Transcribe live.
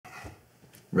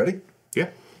Ready? Yeah.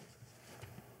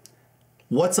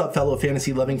 What's up, fellow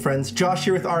fantasy-loving friends? Josh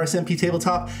here with RSMP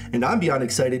Tabletop, and I'm beyond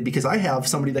excited because I have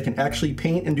somebody that can actually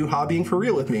paint and do hobbying for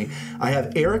real with me. I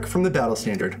have Eric from the Battle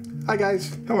Standard. Hi,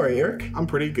 guys. How are you, Eric? I'm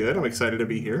pretty good. I'm excited to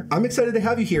be here. I'm excited to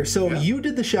have you here. So you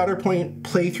did the Shatterpoint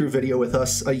playthrough video with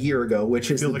us a year ago,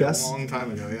 which is Feels the like best. a long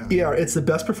time ago, yeah. Yeah, it's the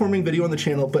best performing video on the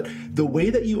channel, but the way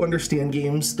that you understand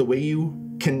games, the way you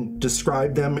can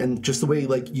describe them, and just the way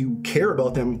like you care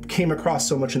about them came across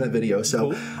so much in that video.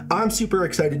 So I'm super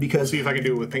excited because See if I can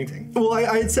do it with painting. well,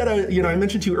 I had said, I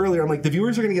mentioned to you earlier, I'm like, the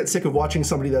viewers are going to get sick of watching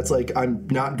somebody that's like, I'm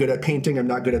not good at painting, I'm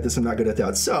not good at this, I'm not good at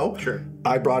that. So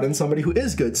I brought in somebody who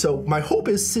is good. So my hope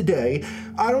is today,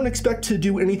 I don't expect to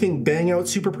do anything bang out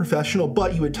super professional,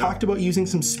 but you had talked about using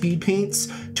some speed paints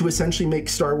to essentially make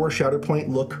Star Wars Shatterpoint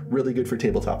look really good for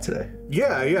tabletop today.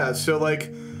 Yeah, yeah. So,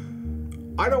 like,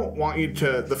 I don't want you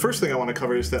to... The first thing I want to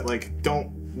cover is that, like, don't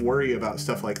worry about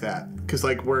stuff like that. Because,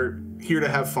 like, we're here to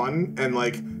have fun, and,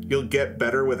 like, you'll get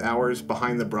better with hours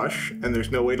behind the brush, and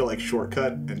there's no way to, like,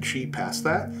 shortcut and cheat past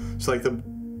that. So, like, the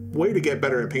way to get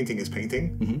better at painting is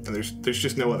painting, and there's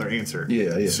just no other answer.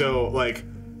 Yeah. So, like,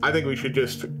 I think we should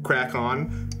just crack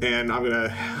on, and I'm gonna...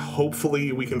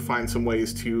 Hopefully we can find some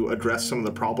ways to address some of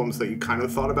the problems that you kind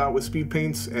of thought about with speed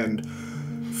paints, and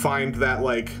find that,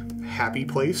 like, happy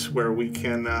place where we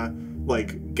can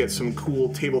like get some cool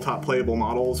tabletop playable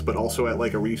models, but also at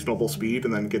like a reasonable speed,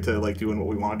 and then get to like doing what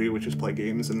we want to do, which is play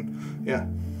games. And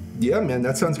yeah, man,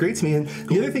 that sounds great to me. And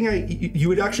the other thing you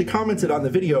had actually commented on the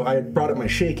video, I had brought up my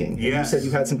shaking. And you said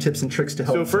you had some tips and tricks to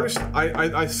help. So first,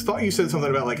 I thought you said something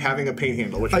about like having a paint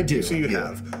handle, which I do. So you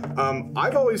have.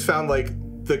 I've always found like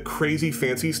the crazy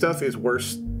fancy stuff is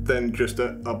worse than just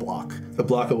a block. A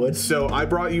block of wood? So I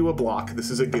brought you a block. This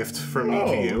is a gift from me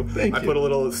to you. Thank you. Put a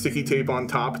little sticky tape on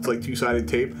top. It's like two-sided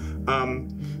tape.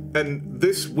 And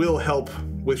this will help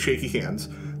with shaky hands.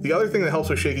 The other thing that helps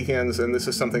with shaky hands, and this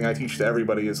is something I teach to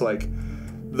everybody, is like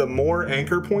the more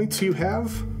anchor points you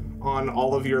have on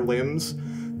all of your limbs,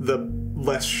 the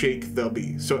less shake they'll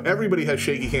be. So everybody has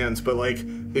shaky hands, but like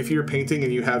if you're painting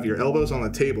and you have your elbows on the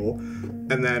table,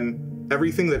 and then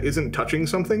everything that isn't touching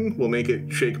something will make it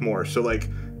shake more. So like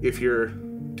if you're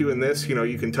doing this, you know,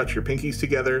 you can touch your pinkies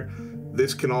together.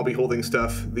 This can all be holding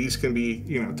stuff. These can be,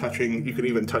 you know, touching. You can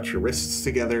even touch your wrists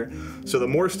together. So the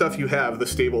more stuff you have, the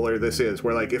stabler this is.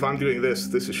 Where like if I'm doing this,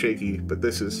 this is shaky, but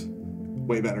this is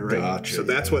way better, right? Gotcha. So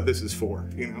that's what this is for,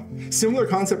 you know. Similar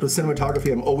concept with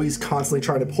cinematography. I'm always constantly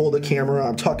trying to pull the camera.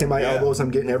 I'm tucking my elbows.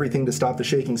 I'm getting everything to stop the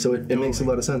shaking. So it makes a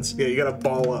lot of sense. Yeah, you got to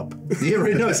ball up. Yeah,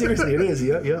 right. No, seriously, it is.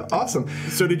 Yeah. Awesome.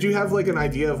 So did you have like an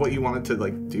idea of what you wanted to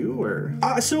like do, or?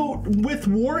 So with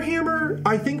Warhammer,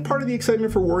 I think part of the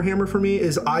excitement for Warhammer for me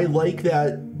is I like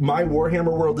that my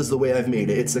Warhammer world is the way I've made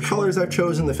it. It's the colors I've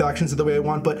chosen, the factions are the way I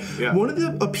want. But one of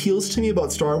the appeals to me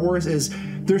about Star Wars is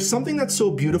there's something that's so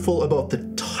beautiful about the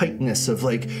tightness of,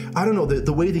 like, I don't know,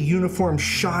 the way the uniforms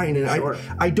shine, and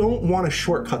I don't want to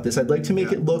shortcut this. I'd like to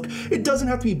make it look, it doesn't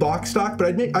have to be box stock, but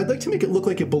I'd like to make it look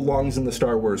like it belongs in the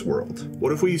Star Wars world.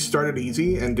 What if we started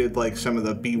easy and did like some of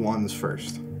the B1s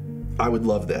first? I would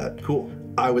love that. Cool.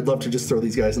 I would love to just throw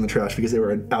these guys in the trash because they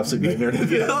were an absolute nightmare to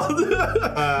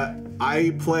build.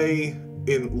 I play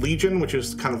in Legion, which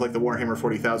is kind of like the Warhammer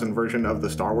 40,000 version of the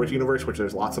Star Wars universe, which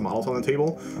there's lots of models on the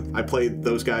table. I played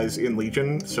those guys in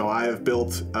Legion, so I have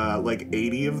built like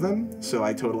 80 of them, so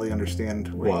I totally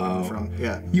understand where you're coming from.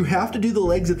 Yeah. You have to do the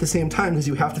legs at the same time because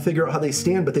you have to figure out how they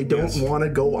stand, but they don't want to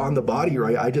go on the body,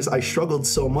 right? I struggled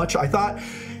so much. I thought...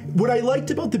 What I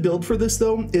liked about the build for this,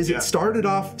 though, is it started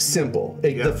off simple.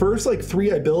 The first, like,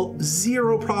 3 I built,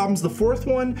 0 problems. The 4th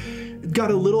one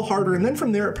got a little harder, and then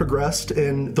from there it progressed,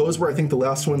 and those were, I think, the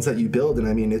last ones that you build, and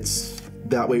I mean, it's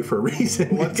that way for a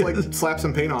reason. Let's, like, slap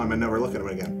some paint on them and never look at them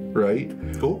again. Right.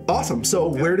 Cool. Awesome. So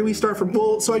where do we start from?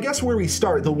 Well, so I guess where we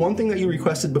start, the one thing that you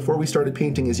requested before we started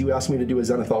painting is you asked me to do a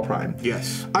Zenithal Prime.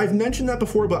 Yes. I've mentioned that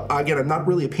before, but again, I'm not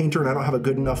really a painter, and I don't have a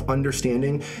good enough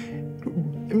understanding.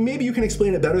 Maybe you can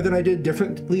explain it better than I did,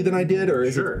 differently than I did, or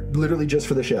is it literally just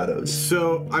for the shadows?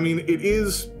 So, I mean, it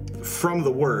is from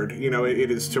the word, you know, it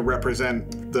is to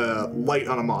represent the light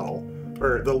on a model,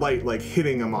 or the light, like,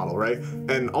 hitting a model, right?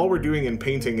 And all we're doing in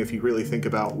painting, if you really think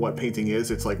about what painting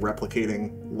is, it's like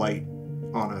replicating light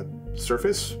on a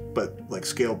surface, but, like,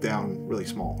 scaled down really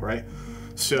small, right?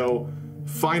 So,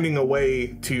 finding a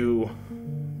way to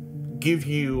give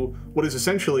you what is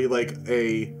essentially like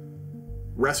a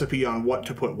recipe on what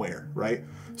to put where, right?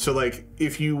 So like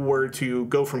if you were to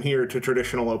go from here to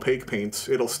traditional opaque paints,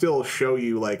 it'll still show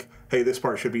you like, hey, this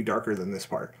part should be darker than this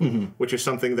part, which is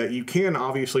something that you can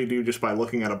obviously do just by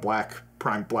looking at a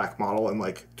primed black model and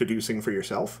like deducing for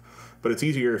yourself, but it's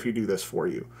easier if you do this for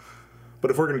you.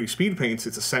 But if we're going to do speed paints,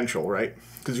 it's essential, right?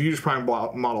 Because if you just prime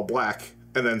model black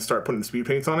and then start putting speed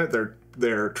paints on it,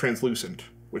 they're translucent,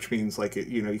 which means like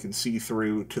you can see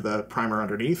through to the primer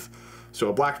underneath. So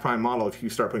a black prime model, if you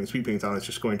start putting speed paints on, it's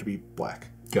just going to be black.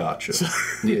 Gotcha.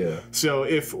 Yeah. So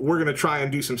if we're going to try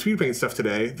and do some speed paint stuff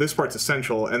today, this part's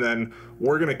essential, and then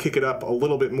we're going to kick it up a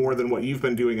little bit more than what you've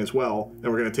been doing as well,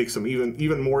 and we're going to take some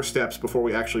even more steps before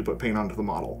we actually put paint onto the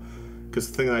model.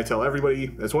 Because the thing that I tell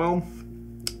everybody as well,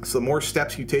 so the more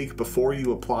steps you take before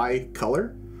you apply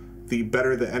color, the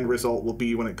better the end result will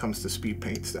be when it comes to speed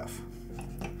paint stuff.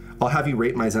 I'll have you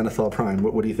rate my Zenithal Prime.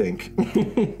 What do you think?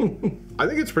 I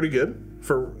think it's pretty good.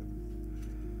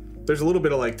 There's a little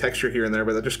bit of like texture here and there,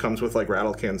 but that just comes with like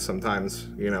rattle cans sometimes,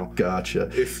 you know. Gotcha.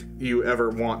 If you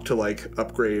ever want to like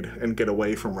upgrade and get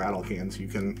away from rattle cans, you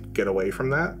can get away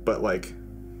from that, but like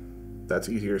that's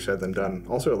easier said than done.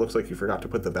 Also, it looks like you forgot to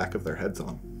put the back of their heads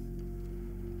on.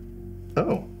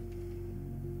 Oh.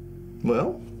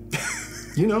 Well,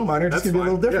 you know, mine are just gonna be a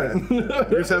little different. Yeah.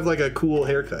 You just have like a cool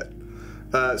haircut.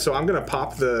 So I'm gonna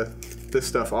pop this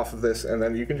stuff off of this, and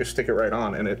then you can just stick it right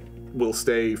on, and it will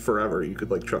stay forever. You could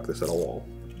like chuck this at a wall.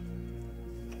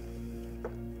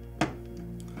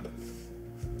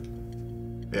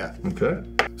 Yeah. Okay.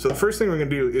 So the first thing we're gonna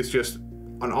do is just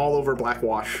an all over black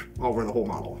wash over the whole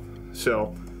model.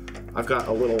 So I've got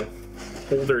a little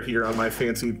holder here on my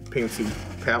fancy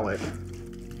palette,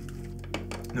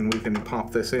 and we can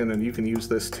pop this in, and you can use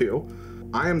this too.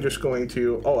 I am just going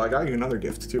to, oh, I got you another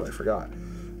gift too, I forgot.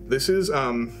 This is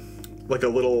like a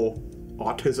little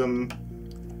autism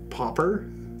popper,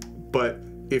 but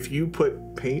if you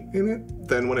put paint in it,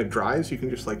 then when it dries, you can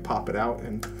just like pop it out,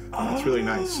 and it's really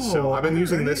nice. So I've been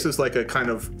using this as like a kind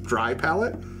of dry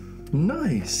palette.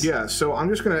 Nice. Yeah, so I'm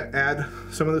just gonna add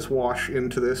some of this wash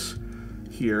into this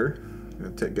here.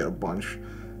 I'm gonna get a bunch,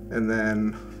 and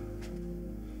then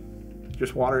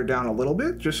just water it down a little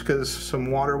bit, just because some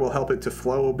water will help it to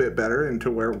flow a bit better into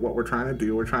what we're trying to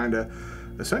do. We're trying to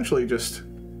essentially just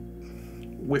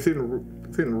within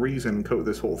reason coat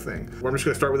this whole thing. I'm just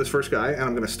going to start with this first guy, and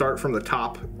I'm going to start from the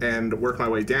top and work my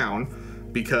way down,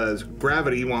 because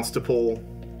gravity wants to pull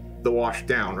the wash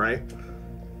down, right?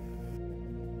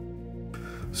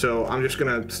 So I'm just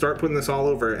going to start putting this all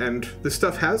over, and this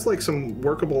stuff has like some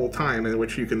workable time in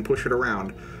which you can push it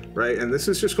around, right? And this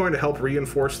is just going to help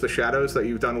reinforce the shadows that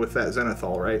you've done with that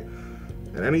Zenithal, right?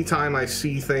 And anytime I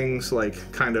see things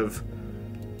like kind of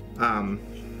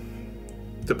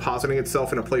depositing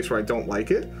itself in a place where I don't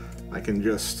like it, I can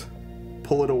just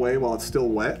pull it away while it's still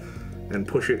wet and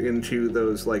push it into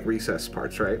those like recessed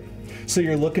parts, right? So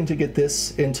you're looking to get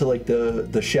this into like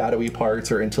the shadowy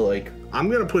parts, or into like... I'm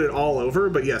gonna put it all over,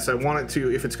 but yes, I want it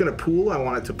to, if it's gonna pool, I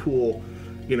want it to pool,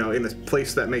 you know, in a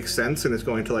place that makes sense and is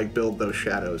going to like build those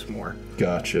shadows more.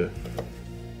 Gotcha.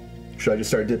 Should I just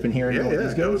start dipping here and yeah,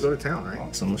 these guys? Go to town, right?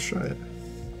 Awesome, let's try it.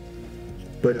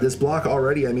 But this block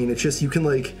already, I mean, it's just, you can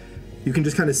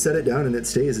just kind of set it down and it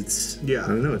stays. It's, yeah, I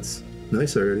don't know, it's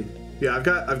nice already. Yeah,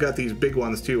 I've got these big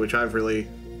ones too, which I've really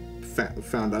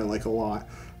found I like a lot.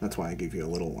 That's why I gave you a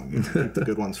little one. You keep the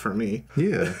good ones for me.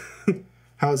 Yeah.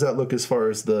 How does that look as far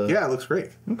as the... Yeah, it looks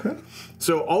great. Okay.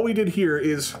 So all we did here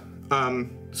is,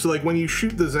 so like when you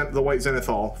shoot the white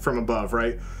Zenithal from above,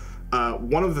 right?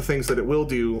 One of the things that it will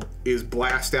do is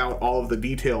blast out all of the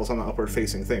details on the upward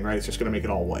facing thing, right? It's just gonna make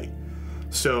it all white.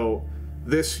 So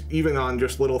this, even on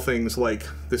just little things like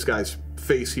this guy's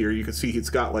face here, you can see he's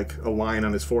got like a line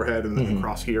on his forehead and then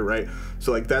across here, right?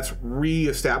 So like that's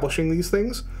re-establishing these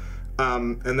things.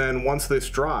 And then once this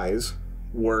dries,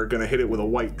 we're gonna hit it with a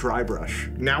white dry brush.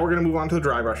 Now we're gonna move on to the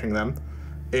dry brushing them.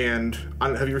 And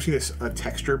have you ever seen a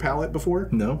texture palette before?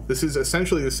 No. This is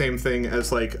essentially the same thing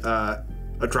as like a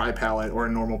dry palette or a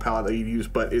normal palette that you use,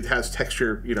 but it has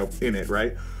texture, you know, in it,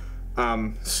 right?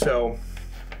 So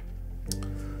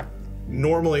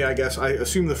normally, I guess, I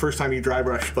assume the first time you dry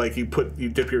brush, like you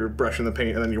dip your brush in the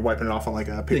paint and then you're wiping it off on like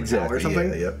a paper towel or something.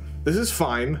 Yeah, yep. This is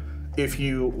fine if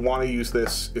you want to use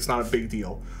this. It's not a big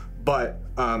deal. But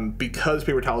because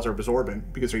paper towels are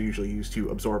absorbent, because they're usually used to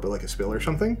absorb like a spill or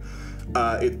something,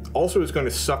 it also is going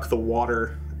to suck the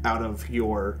water out of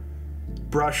your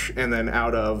brush and then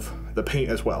out of the paint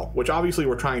as well, which obviously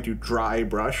we're trying to dry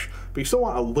brush, but you still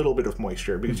want a little bit of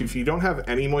moisture, because if you don't have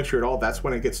any moisture at all, that's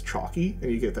when it gets chalky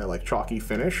and you get that like chalky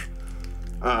finish.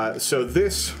 So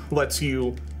this lets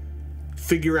you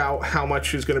figure out how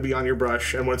much is going to be on your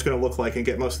brush and what it's going to look like and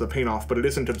get most of the paint off, but it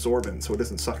isn't absorbent, so it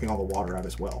isn't sucking all the water out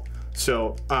as well.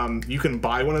 So you can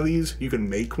buy one of these, you can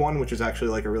make one, which is actually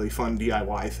like a really fun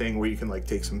DIY thing where you can like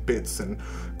take some bits and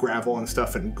gravel and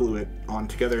stuff and glue it on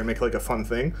together and make like a fun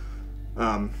thing.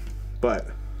 But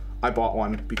I bought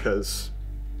one because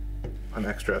an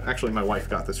extra. Actually, my wife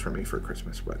got this for me for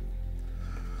Christmas, but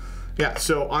yeah.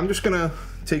 So I'm just gonna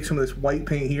take some of this white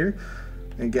paint here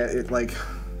and get it like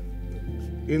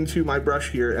into my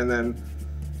brush here, and then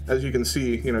as you can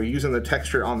see, you know, using the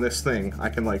texture on this thing, I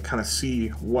can like kind of see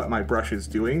what my brush is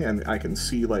doing, and I can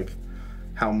see like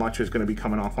how much is going to be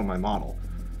coming off on my model.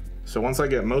 So once I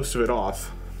get most of it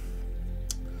off,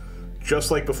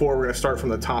 just like before, we're going to start from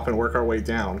the top and work our way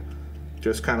down,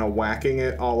 just kind of whacking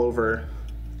it all over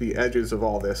the edges of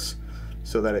all this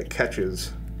so that it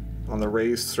catches on the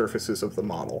raised surfaces of the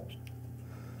model.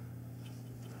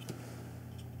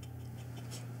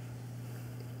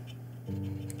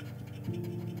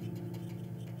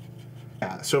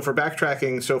 Yeah, so for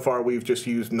backtracking, so far we've just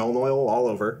used Nuln Oil all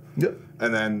over. Yep.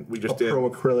 And then we just did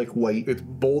acrylic white. It's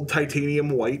bold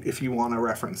titanium white, if you want to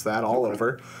reference that, all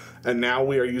over. And now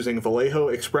we are using Vallejo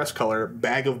Express Color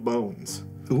Bag of Bones.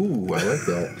 Ooh, I like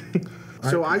that.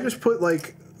 So I just put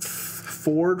like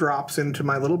 4 drops into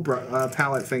my little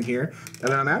palette thing here, and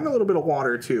then I'm adding a little bit of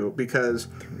water too, because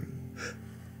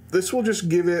this will just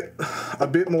give it a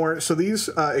bit more. So these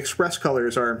Express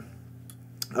colors are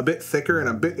a bit thicker and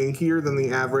a bit inkier than the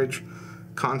average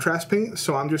contrast paint,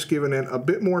 so I'm just giving it a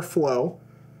bit more flow,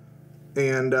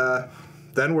 and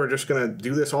then we're just gonna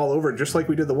do this all over just like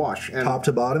we did the wash. And top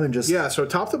to bottom, and just... Yeah, so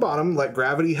top to bottom, let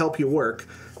gravity help you work,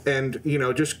 and you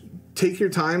know, just take your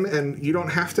time, and you don't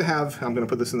have to have... I'm gonna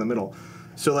put this in the middle.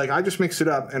 So like I just mixed it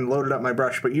up and loaded up my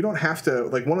brush, but you don't have to,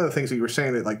 like one of the things that you were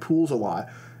saying, it like pools a lot.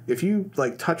 If you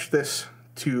like touch this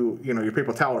to, you know, your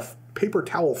paper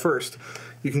towel first,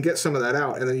 you can get some of that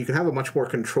out, and then you can have a much more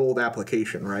controlled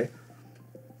application, right?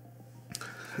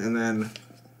 And then,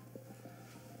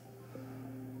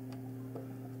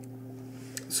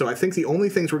 so I think the only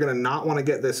things we're going to not want to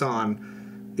get this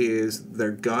on is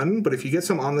their gun, but if you get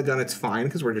some on the gun, it's fine,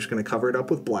 because we're just going to cover it up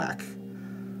with black.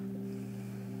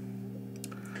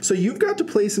 So you've got to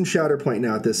play some Shatterpoint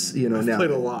now at this, you know, I've now.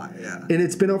 played a lot, yeah. And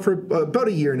it's been out for about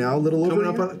a year now, a little over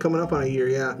a year? Coming up on a year,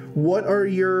 yeah. What are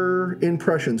your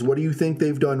impressions? What do you think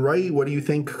they've done right? What do you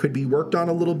think could be worked on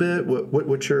a little bit?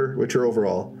 What's your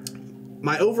overall?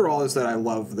 My overall is that I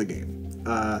love the game.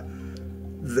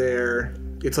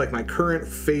 It's like my current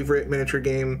favorite miniature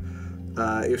game.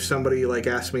 If somebody like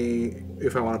asked me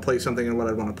if I want to play something and what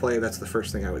I'd want to play, that's the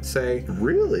first thing I would say.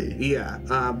 Really? Yeah.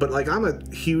 But like I'm a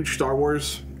huge Star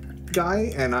Wars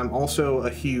guy, and I'm also a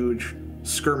huge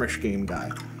skirmish game guy.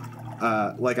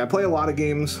 Like I play a lot of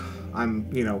games.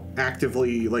 I'm, you know,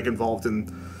 actively like involved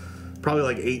in probably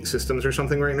like 8 systems or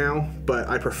something right now, but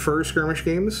I prefer skirmish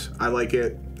games. I like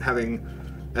it having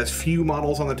as few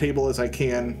models on the table as I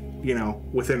can, you know,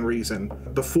 within reason.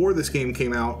 Before this game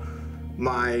came out,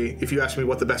 if you asked me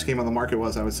what the best game on the market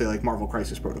was, I would say like Marvel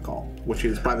Crisis Protocol, which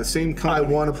is by the same company. I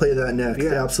want to play that next.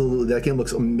 Yeah. Absolutely. That game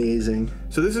looks amazing.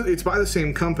 So it's by the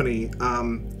same company,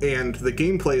 and the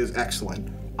gameplay is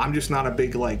excellent. I'm just not a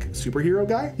big like superhero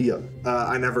guy. Yep.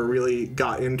 I never really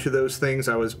got into those things.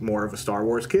 I was more of a Star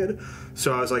Wars kid.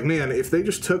 So I was like, man, if they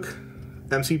just took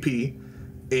MCP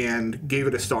and gave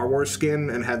it a Star Wars skin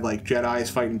and had like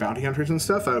Jedis fighting bounty hunters and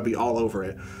stuff, I would be all over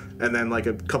it. And then like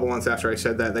a couple months after I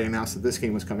said that, they announced that this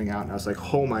game was coming out, and I was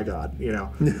like, oh my god, you know.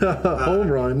 Home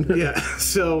run. Yeah,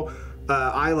 so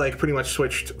I like pretty much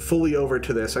switched fully over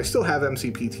to this. I still have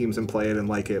MCP teams and play it and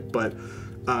like it, but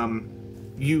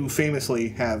you famously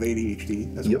have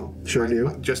ADHD as well. Sure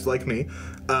do. Just like me.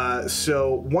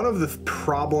 So one of the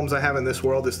problems I have in this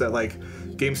world is that like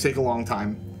games take a long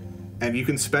time, and you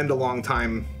can spend a long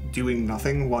time doing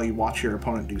nothing while you watch your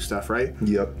opponent do stuff, right?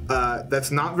 Yep.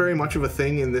 That's not very much of a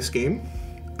thing in this game.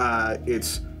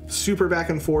 It's super back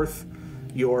and forth.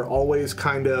 You're always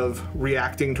kind of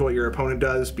reacting to what your opponent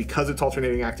does because it's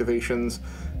alternating activations,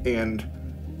 and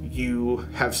you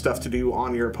have stuff to do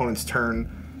on your opponent's turn,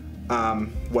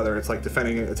 whether it's like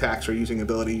defending attacks or using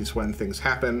abilities when things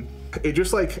happen. It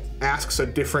just like asks a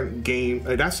different game.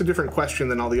 It asks a different question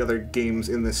than all the other games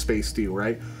in this space do,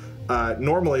 right?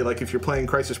 Normally, like if you're playing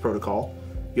Crisis Protocol,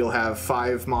 you'll have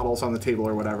 5 models on the table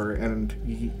or whatever, and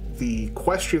the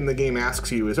question the game asks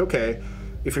you is, okay,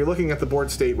 if you're looking at the board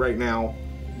state right now,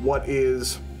 what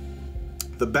is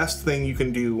the best thing you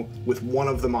can do with one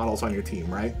of the models on your team,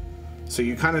 right? So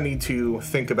you kind of need to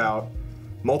think about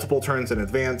multiple turns in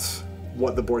advance,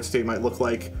 what the board state might look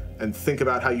like, and think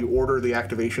about how you order the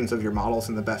activations of your models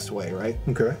in the best way, right?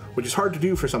 Okay. Which is hard to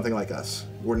do for something like us.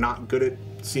 We're not good at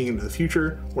seeing into the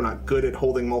future. We're not good at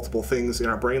holding multiple things in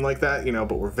our brain like that, you know,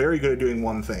 but we're very good at doing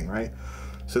one thing, right?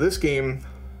 So this game,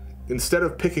 instead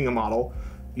of picking a model,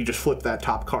 you just flip that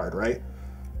top card, right?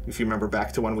 If you remember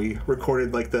back to when we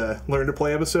recorded like the Learn to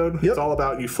Play episode, It's all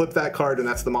about you flip that card and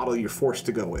that's the model you're forced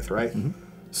to go with, right?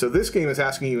 So this game is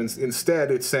asking you, instead,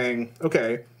 it's saying,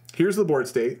 okay, here's the board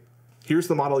state. Here's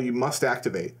the model you must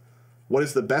activate. What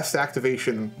is the best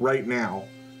activation right now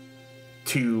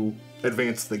to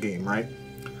advance the game, right?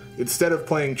 Instead of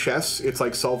playing chess, it's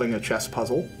like solving a chess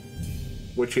puzzle,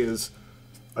 which is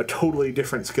a totally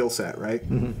different skill set, right?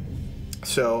 Mm-hmm.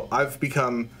 So I've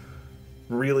become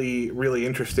really, really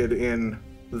interested in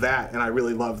that, and I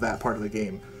really love that part of the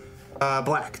game.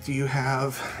 Black, do you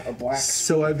have a black?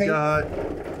 So I've got,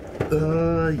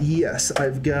 yes,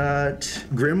 I've got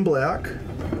Grim Black.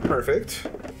 Perfect.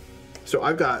 So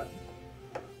I've got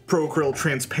Pro Acryl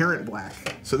Transparent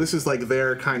Black. So this is like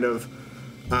their kind of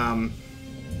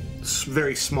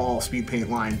very small speed paint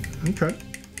line. Okay.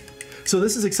 So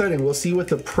this is exciting. We'll see what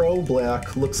the Pro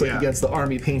Black looks like against the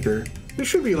Army Painter. This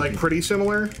should be like pretty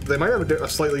similar. They might have a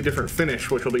slightly different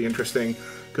finish, which will be interesting.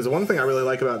 Because the one thing I really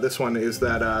like about this one is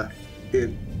that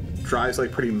it dries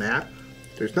like pretty matte.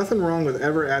 There's nothing wrong with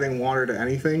ever adding water to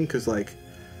anything, because like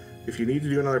if you need to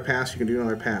do another pass, you can do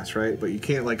another pass, right? But you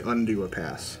can't like undo a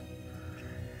pass.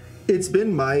 It's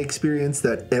been my experience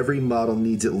that every model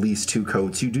needs at least 2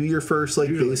 coats. You do your first like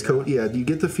base coat, you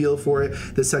get the feel for it.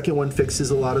 The second one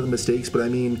fixes a lot of the mistakes, but I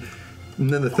mean, and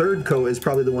then the third coat is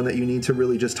probably the one that you need to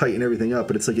really just tighten everything up,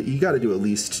 but it's like you got to do at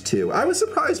least 2. I was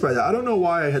surprised by that. I don't know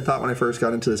why I had thought when I first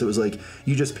got into this it was like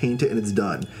you just paint it and it's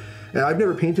done. And I've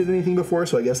never painted anything before,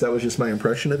 so I guess that was just my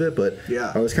impression of it, but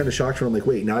yeah. I was kind of shocked when I'm like,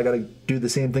 wait, now I got to do the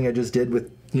same thing I just did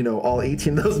with, you know, all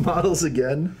 18 of those models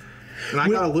again. And I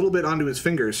got a little bit onto his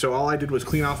fingers, so all I did was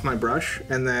clean off my brush,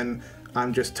 and then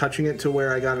I'm just touching it to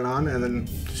where I got it on, and then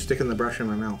just sticking the brush in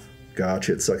my mouth.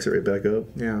 Gotcha, it sucks it right back up.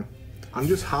 Yeah. I'm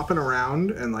just hopping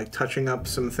around and like touching up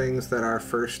some things that are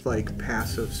first like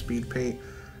pass of speed paint.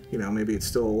 You know, maybe it's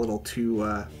still a little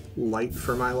too light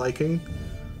for my liking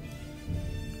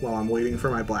while I'm waiting for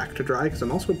my black to dry, because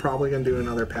I'm also probably going to do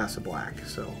another pass of black,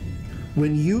 so...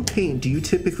 When you paint, do you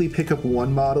typically pick up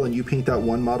one model and you paint that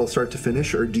one model start to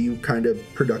finish, or do you kind of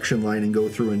production line and go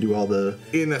through and do all the...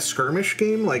 In a skirmish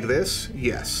game like this,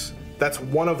 yes. That's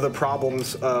one of the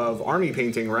problems of army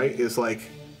painting, right? Is like,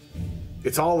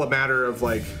 it's all a matter of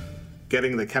like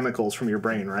getting the chemicals from your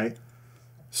brain, right?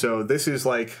 So this is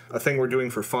like a thing we're doing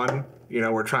for fun. You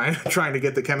know, we're trying to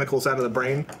get the chemicals out of the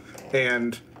brain,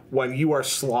 and when you are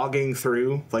slogging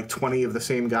through like 20 of the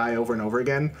same guy over and over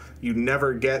again, you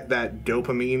never get that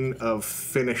dopamine of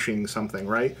finishing something,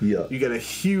 right? Yeah. You get a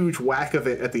huge whack of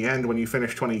it at the end when you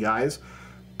finish 20 guys.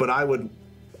 But I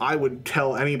would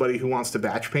tell anybody who wants to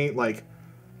batch paint, like,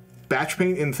 batch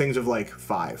paint in things of like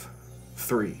 5,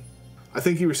 3. I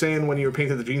think you were saying when you were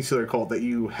painting the Gene Stealer cult that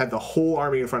you had the whole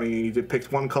army in front of you, you picked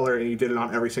one color and you did it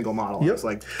on every single model. Yep. I was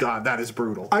like, God, that is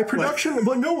brutal. But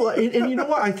no, and you know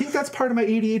what? I think that's part of my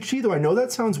ADHD, though. I know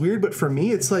that sounds weird, but for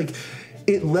me, it's like,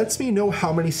 it lets me know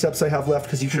how many steps I have left,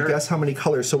 because you can guess how many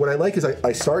colors. So what I like is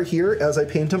I start here, as I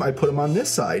paint them, I put them on this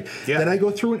side. Yeah. Then I go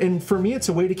through, and for me, it's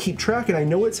a way to keep track. And I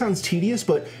know it sounds tedious,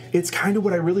 but it's kind of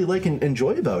what I really like and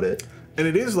enjoy about it. And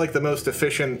it is like the most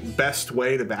efficient, best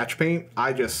way to batch paint.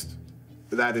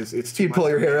 It's too you much. Pull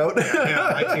your hair out.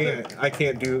 Yeah, I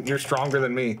can't do. You're stronger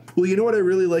than me. Well, you know what I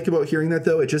really like about hearing that,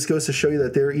 though? It just goes to show you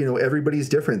that everybody's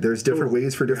different. There's different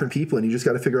ways for different people, and you just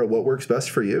got to figure out what works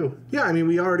best for you. Yeah, I mean,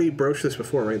 we already broached this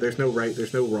before, right? There's no right,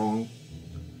 there's no wrong.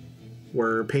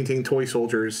 We're painting toy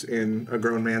soldiers in a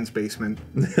grown man's basement.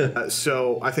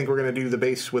 So I think we're going to do the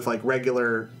base with like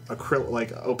regular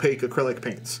opaque acrylic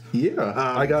paints. Yeah.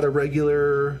 I got a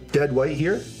regular dead white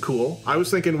here. Cool. I was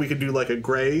thinking we could do like a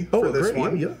gray for this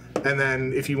one. Yeah. And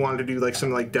then if you wanted to do like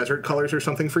some like desert colors or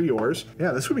something for yours.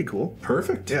 Yeah, this would be cool.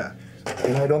 Perfect. Yeah.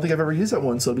 And I don't think I've ever used that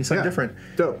one, so it'll be something different.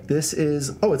 Dope. This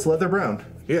is, it's leather brown.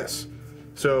 Yes.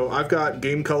 So I've got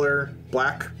game color,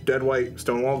 black, dead white,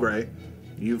 stonewall gray.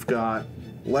 You've got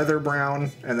leather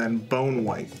brown and then bone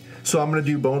white. So I'm going to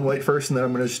do bone white first, and then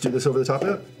I'm going to just do this over the top of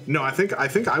it? No, I think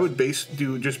I would base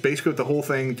coat the whole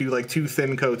thing, do like 2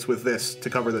 thin coats with this to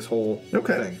cover this whole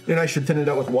thing. And I should thin it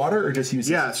out with water or just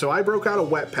use it? Yeah, so I broke out a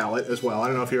wet palette as well. I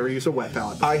don't know if you ever used a wet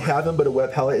palette before. I haven't, but a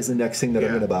wet palette is the next thing that I'm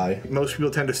going to buy. Most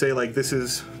people tend to say like this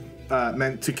is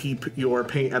meant to keep your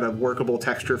paint at a workable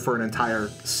texture for an entire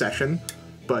session,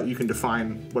 but you can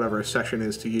define whatever a session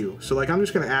is to you. So like I'm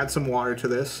just going to add some water to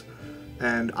this,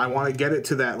 and I want to get it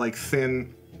to that like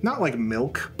thin, not like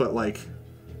milk, but like,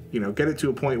 you know, get it to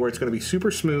a point where it's going to be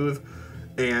super smooth,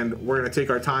 and we're going to take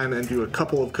our time and do a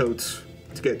couple of coats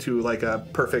to get to like a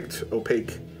perfect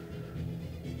opaque.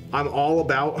 I'm all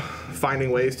about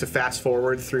finding ways to fast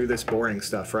forward through this boring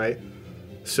stuff, right?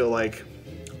 So like,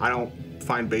 I don't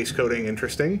find base coating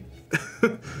interesting,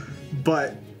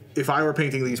 but if I were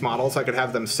painting these models, I could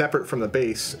have them separate from the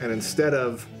base, and instead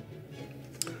of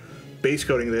base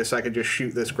coating this, I could just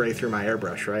shoot this gray through my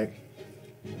airbrush, right?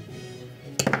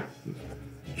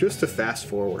 Just to fast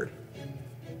forward.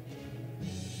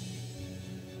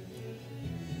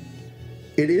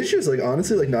 It is just like,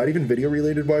 honestly, like not even video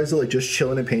related wise, like just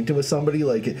chilling and painting with somebody,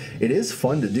 like it is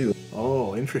fun to do.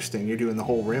 Oh, interesting. You're doing the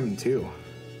whole rim too.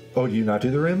 Oh, do you not do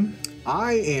the rim?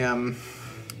 I am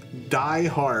die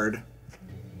hard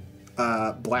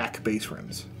black base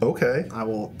rims. Okay. I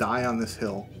will die on this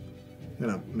hill. I'm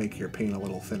gonna make your paint a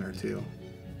little thinner too.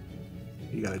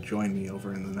 You gotta join me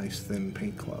over in the nice thin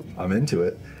paint club. I'm into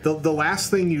it. The last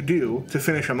thing you do to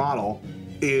finish a model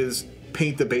is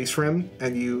paint the base rim,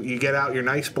 and you get out your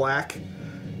nice black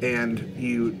and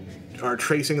you are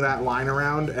tracing that line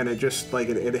around, and it just like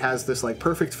it has this like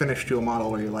perfect finish to a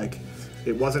model where you're like,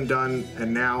 it wasn't done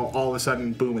and now all of a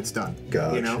sudden boom, it's done.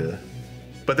 Gotcha. You know?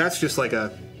 But that's just like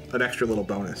an extra little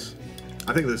bonus.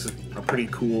 I think this is a pretty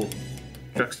cool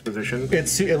juxtaposition.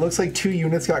 It looks like 2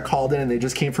 units got called in and they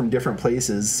just came from different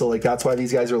places, so like that's why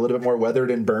these guys are a little bit more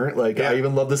weathered and burnt. Like I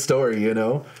even love the story, you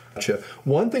know. Gotcha.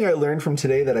 One thing I learned from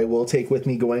today that I will take with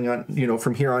me going on, you know,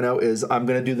 from here on out is I'm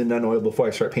going to do the None oil before I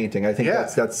start painting. I think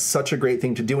that's such a great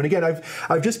thing to do. And again,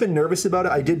 I've just been nervous about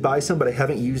it. I did buy some, but I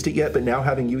haven't used it yet. But now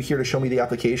having you here to show me the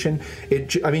application,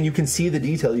 I mean, you can see the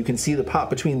detail, you can see the pop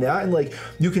between that, and like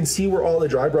you can see where all the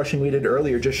dry brushing we did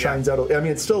earlier just shines out. I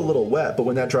mean, it's still a little wet, but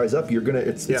when that dries up,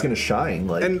 it's gonna shine.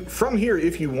 Like, and from here,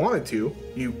 if you wanted to,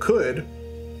 you could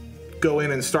go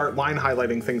in and start line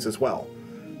highlighting things as well.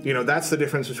 You know, that's the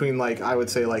difference between, like, I would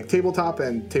say, like, tabletop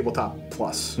and tabletop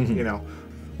plus, you know.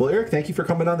 Well, Eric, thank you for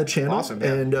coming on the channel. Awesome,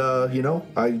 yeah. And, you know,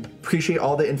 I appreciate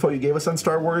all the info you gave us on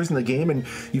Star Wars and the game, and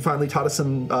you finally taught us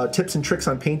some tips and tricks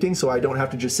on painting, so I don't have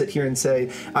to just sit here and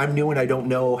say, I'm new and I don't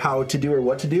know how to do or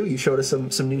what to do. You showed us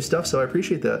some new stuff, so I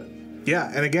appreciate that.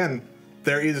 Yeah, and again,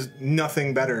 there is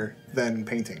nothing better than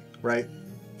painting, right?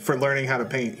 For learning how to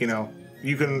paint, you know.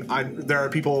 There are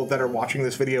people that are watching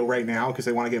this video right now because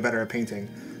they want to get better at painting.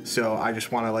 So I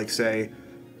just want to like say,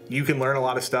 you can learn a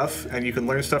lot of stuff, and you can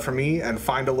learn stuff from me, and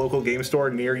find a local game store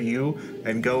near you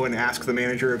and go and ask the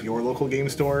manager of your local game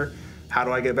store, how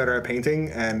do I get better at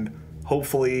painting? And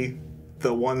hopefully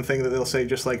the one thing that they'll say,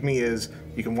 just like me, is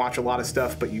you can watch a lot of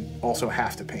stuff, but you also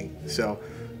have to paint. So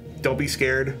don't be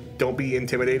scared, don't be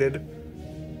intimidated.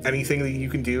 Anything that you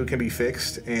can do can be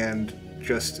fixed, and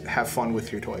just have fun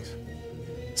with your toys.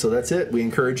 So that's it. We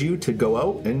encourage you to go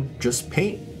out and just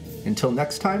paint. Until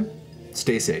next time,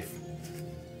 stay safe.